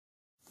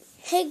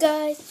Hey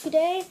guys,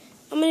 today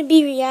I'm going to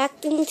be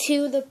reacting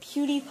to the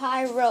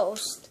Pewdepie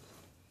roast.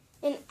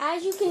 And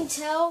as you can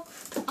tell,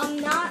 I'm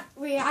not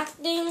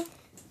reacting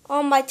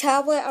on my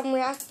tablet, I'm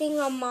reacting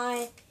on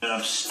my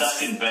I'm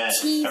stuck in bed.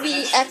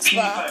 TV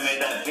Xbox. Pewdepie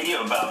made that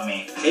video about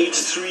me.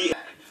 H3.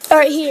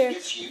 Right here.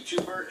 Biggest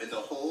YouTuber in the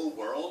whole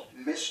world,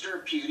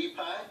 Mr.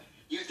 Pewdepie.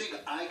 You think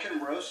I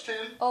can roast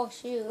him? Oh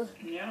shoot.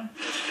 Yeah.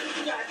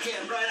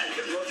 Goddamn right I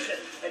can roast him.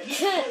 And you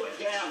throw it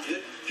down,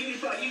 dude.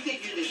 Pewdepie, you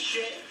think you're the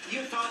shit?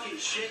 You talking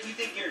shit? You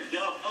think you're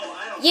dumb? Oh,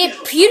 I don't Yeah, give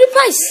a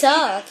Pewdepie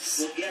fuck. sucks.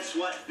 Well, guess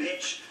what,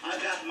 bitch? I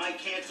got my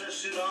cancer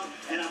suit on,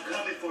 and I'm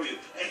coming for you.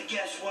 And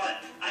guess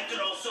what? I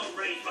could also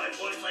raise my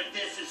voice like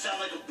this and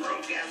sound like a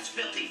broke-ass,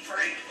 filthy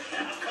freak.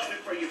 And I'm coming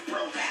for you,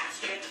 bro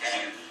bastard.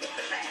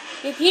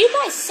 Yeah,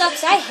 Pewdepie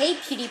sucks. I hate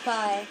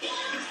Pewdepie.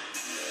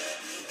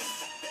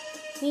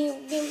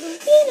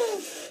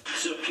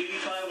 So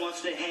Pewdepie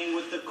wants to hang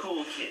with the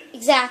cool kids.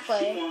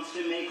 Exactly. He wants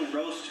to make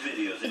roast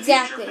videos. And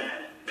Exactly. be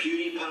dramatic.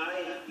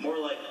 Pewdepie, more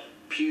like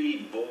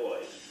Pewdie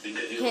Boy,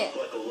 because you look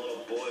like a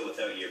little boy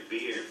without your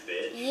beard,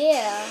 bitch.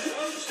 Yeah.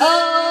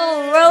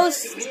 Oh,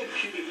 roast. Me and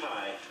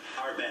Pewdepie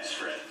are best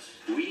friends.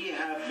 We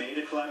have made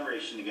a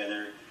collaboration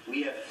together.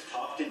 We have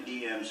talked in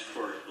DMs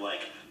for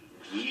like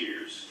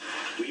years.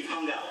 We've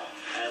hung out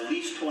at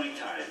least 20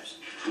 times.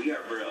 We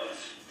are bros.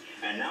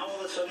 And now all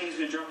of a sudden he's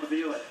gonna drop a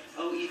video like,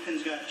 oh,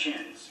 Ethan's got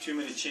chins. Too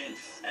many chins.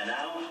 And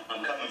now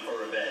I'm coming for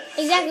revenge.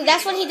 Exactly,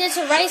 that's what he did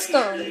to Rice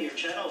Gum. Your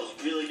channel is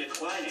really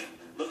declining.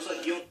 Looks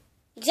like you.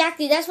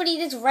 Exactly, that's what he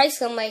did to Rice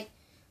Gum. Like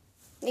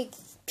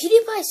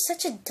Pewdepie is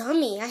such a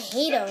dummy. I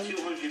hate him.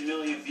 200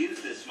 million views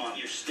this month.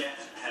 Your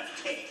stats have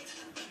tanked.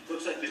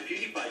 Looks like the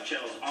Pewdepie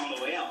channel's on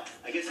the way out.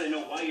 I guess I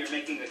know why you're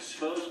making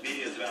exposed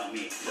videos about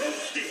me.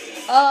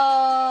 Roasting.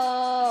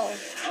 Oh.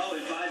 Oh,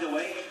 and by the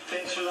way,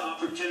 thanks for the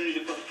opportunity to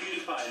put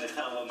Pewdepie in the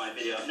title of my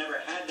video. I've never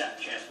had that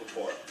chance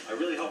before. I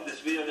really hope this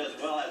video does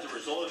well as a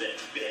result of it,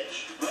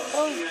 bitch.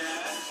 Roasting your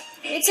ass.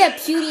 It's a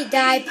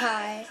Pewdepie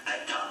pie. I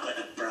talk like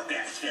a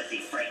broke-ass, filthy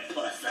freak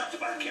plus South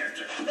Park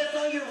character. That's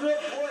not your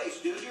real voice,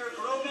 dude. You're a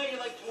grown man.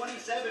 You're like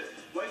 27.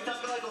 Why are you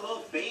talking like a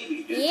little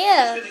baby, dude?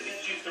 Yeah. It's gonna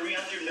get you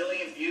 300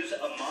 million views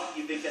a month.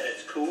 You think that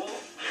it's cool?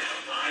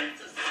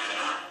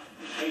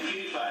 Hey,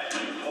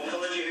 Pewdepie, what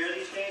color is your hair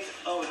these days?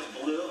 Oh, it's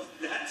blue.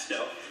 That's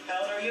dope.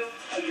 How old are you?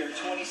 Oh, you're a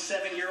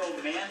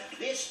 27-year-old man?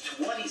 This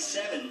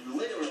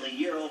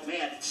 27-literally-year-old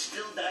man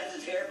still dyes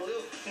his hair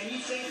blue? Can you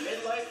say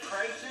midlife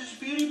crisis,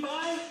 Pewdepie?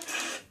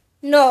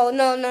 No.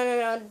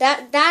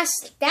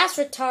 That's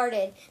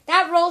retarded.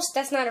 That roast,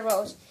 that's not a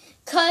roast.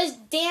 Cause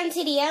Dan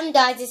TDM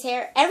dyes his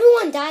hair.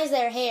 Everyone dyes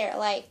their hair.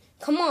 Like,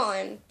 come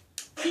on.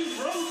 He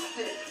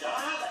roasted,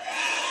 dog.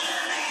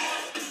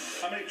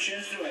 How many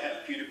chins do I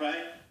have,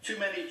 Pewdepie? Too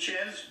many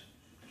chins?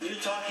 You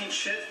talking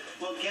shit?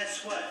 Well,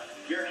 guess what?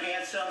 You're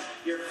handsome,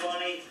 you're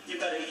funny, you've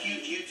got a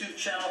huge YouTube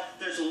channel,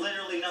 there's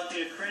literally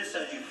nothing to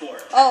criticize you for.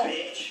 Oh.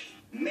 Bitch.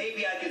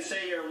 Maybe I could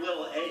say you're a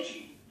little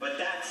edgy, but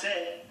that's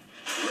it.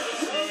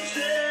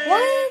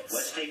 What?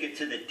 Let's take it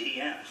to the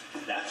DMs.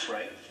 That's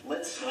right.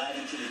 Let's slide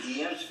into the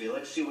DMs,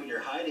 Felix. See what you're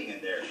hiding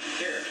in there.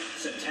 Here,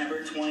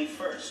 September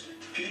 21st.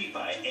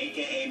 Pewdepie,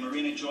 a.k.a.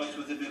 Marina Joyce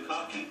with a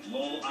bukkake.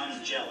 Lol,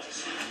 I'm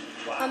jealous.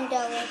 Wow. I'm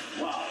jealous.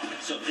 Wow.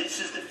 So this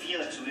is the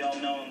Felix we all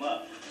know and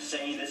love.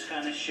 Saying this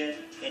kind of shit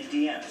in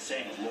DMs.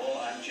 Saying, lol,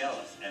 I'm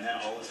jealous. And then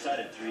all of a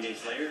sudden, 3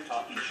 days later,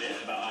 talking shit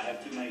about I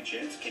have too many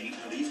chins. Can you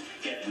please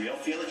get real,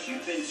 Felix?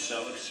 You've been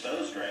so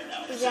exposed right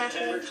now. Exactly.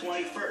 September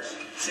 21st.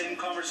 Same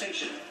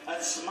conversation.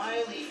 A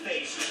smiley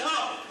face.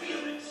 No,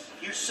 Felix.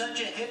 You're such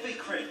a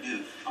hypocrite,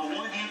 dude. On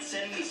one hand,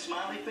 sending me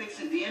smiley face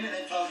in DM and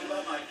then talking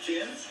about my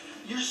chins.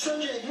 You're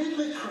such a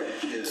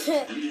hypocrite, dude.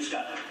 You just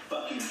got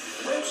fucking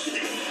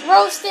roasted.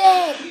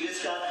 Roasted. You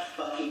just got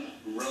fucking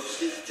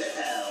roasted to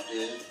hell,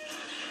 dude.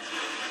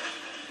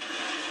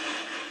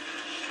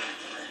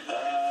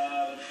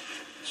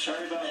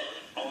 Sorry about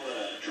all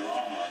the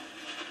drama.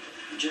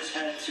 Just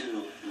had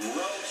to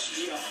roast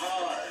you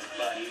hard,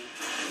 buddy.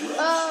 Roast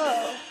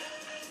Oh.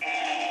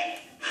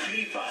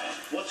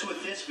 Pewdepie, what's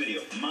with this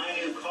video? My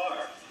new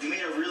car. You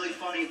made a really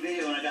funny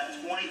video and I got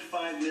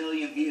 25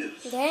 million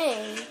views.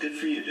 Dang. Good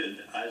for you,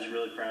 dude. I was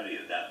really proud of you.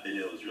 That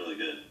video was really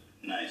good.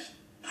 Nice.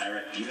 I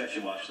reckon you guys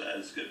should watch that.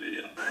 It's a good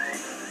video.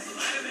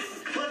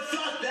 But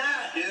fuck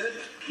that,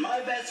 dude. My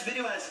best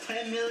video has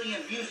 10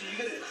 million views and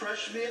you're gonna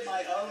crush me at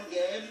my own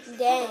game?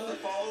 Dang. I'm about to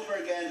fall over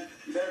again.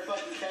 You better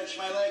fucking catch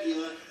my leg,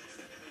 Ela.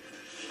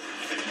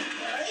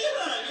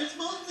 Ela, you're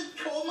supposed to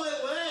pull my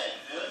leg,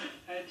 dude.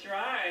 I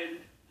tried.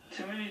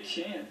 Too many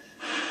chins.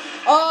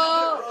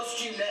 Oh. I'm gonna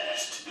roast you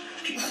next.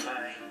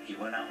 Pewdepie, you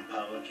went out in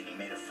public and you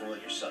made a fool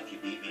of yourself. You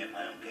beat me at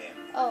my own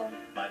game. Oh.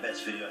 My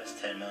best video has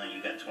 10 million.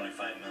 You got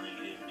 25 million.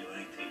 You didn't do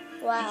anything.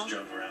 Wow. You just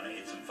drove around and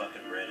ate some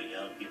fucking bread at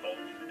yelling people.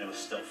 And it was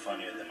still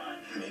funnier than mine.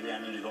 Maybe I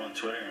need to go on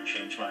Twitter and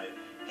change my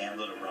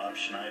handle to Rob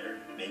Schneider.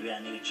 Maybe I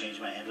need to change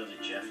my handle to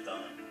Jeff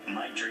Dunham.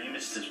 My dream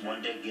is to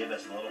one day give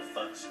as little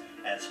fucks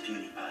as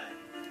Pewdepie.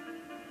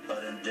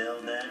 But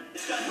until then,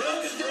 it's got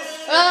roasted.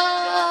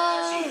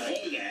 Oh.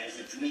 Hey guys,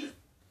 it's me.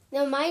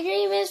 Now, my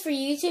dream is for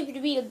YouTube to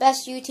be the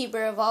best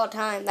YouTuber of all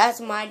time.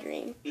 That's my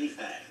dream. Pewdepie,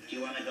 do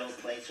you want to go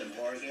play some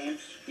horror games?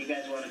 You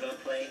guys want to go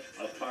play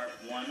a part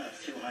 1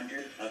 of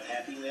 200 of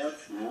Happy Wheels?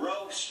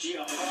 Roast you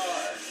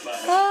hard, but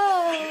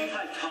Oh.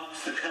 PewDiePie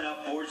talks to cut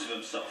out boards of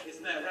himself.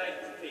 Isn't that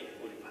right, PewDiePie?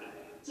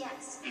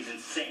 Yes, He's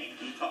insane.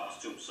 He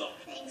talks to himself.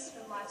 thanks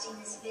for watching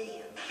this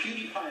video.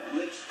 PewDiePie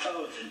licks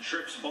toads and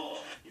trips balls.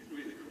 He's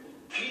really cool.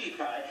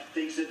 PewDiePie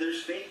thinks that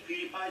there's fake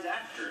PewDiePies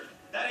after him.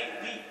 That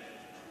ain't me.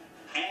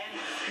 And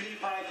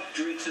PewDiePie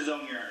drinks his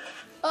own urine.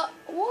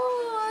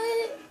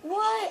 What?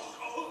 What?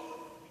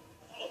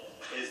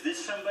 Is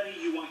this somebody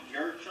you want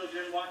your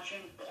children watching?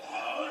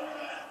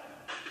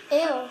 Ew.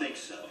 I don't think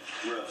so.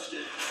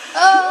 Roasted.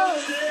 Oh.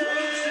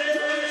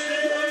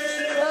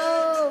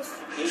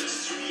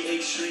 H3,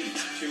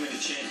 H3. Too many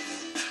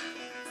chins.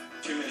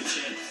 Too many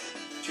chins.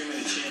 Too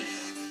many chins.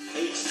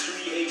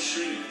 H3,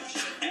 H3.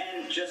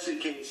 And just in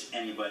case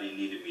anybody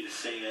needed me to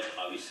say it,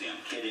 obviously I'm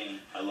kidding.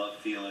 I love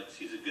Felix.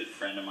 He's a good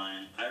friend of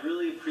mine. I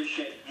really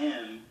appreciate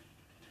him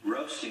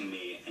roasting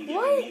me and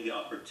giving me the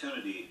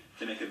opportunity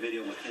to make a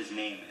video with his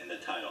name in the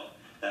title.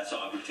 That's an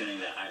opportunity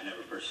that I've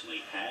never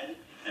personally had,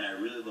 and I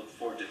really look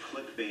forward to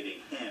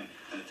clickbaiting him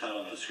in the title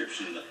and the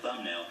description and the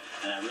thumbnail,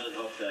 and I really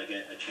hope that I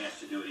get a chance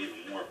to do it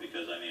even more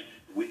because, I mean,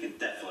 we can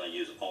definitely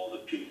use all the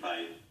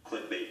PewDiePie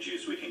clickbait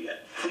juice we can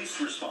get. Please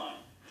respond.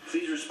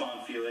 Please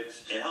respond,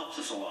 Felix. It helps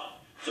us a lot.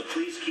 So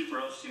please keep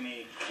roasting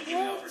me and give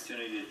me the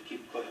opportunity to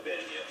keep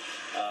clickbaiting you.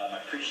 I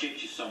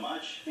appreciate you so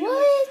much, Felix.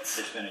 What?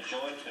 It's been a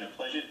joy. It's been a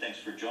pleasure. Thanks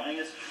for joining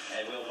us,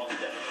 and we'll most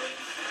definitely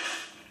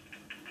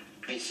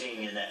be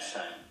seeing you next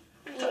time.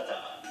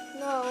 Ta-ta.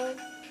 No.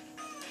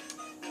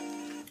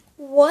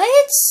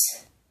 What?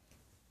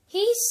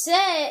 He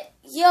said,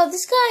 yo,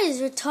 this guy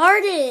is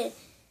retarded.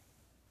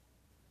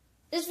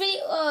 This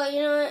video,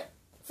 you know what?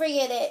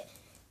 Forget it.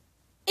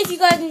 If you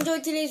guys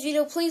enjoyed today's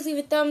video, please leave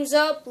a thumbs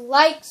up,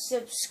 like,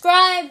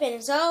 subscribe, and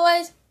as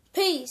always,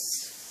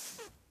 peace.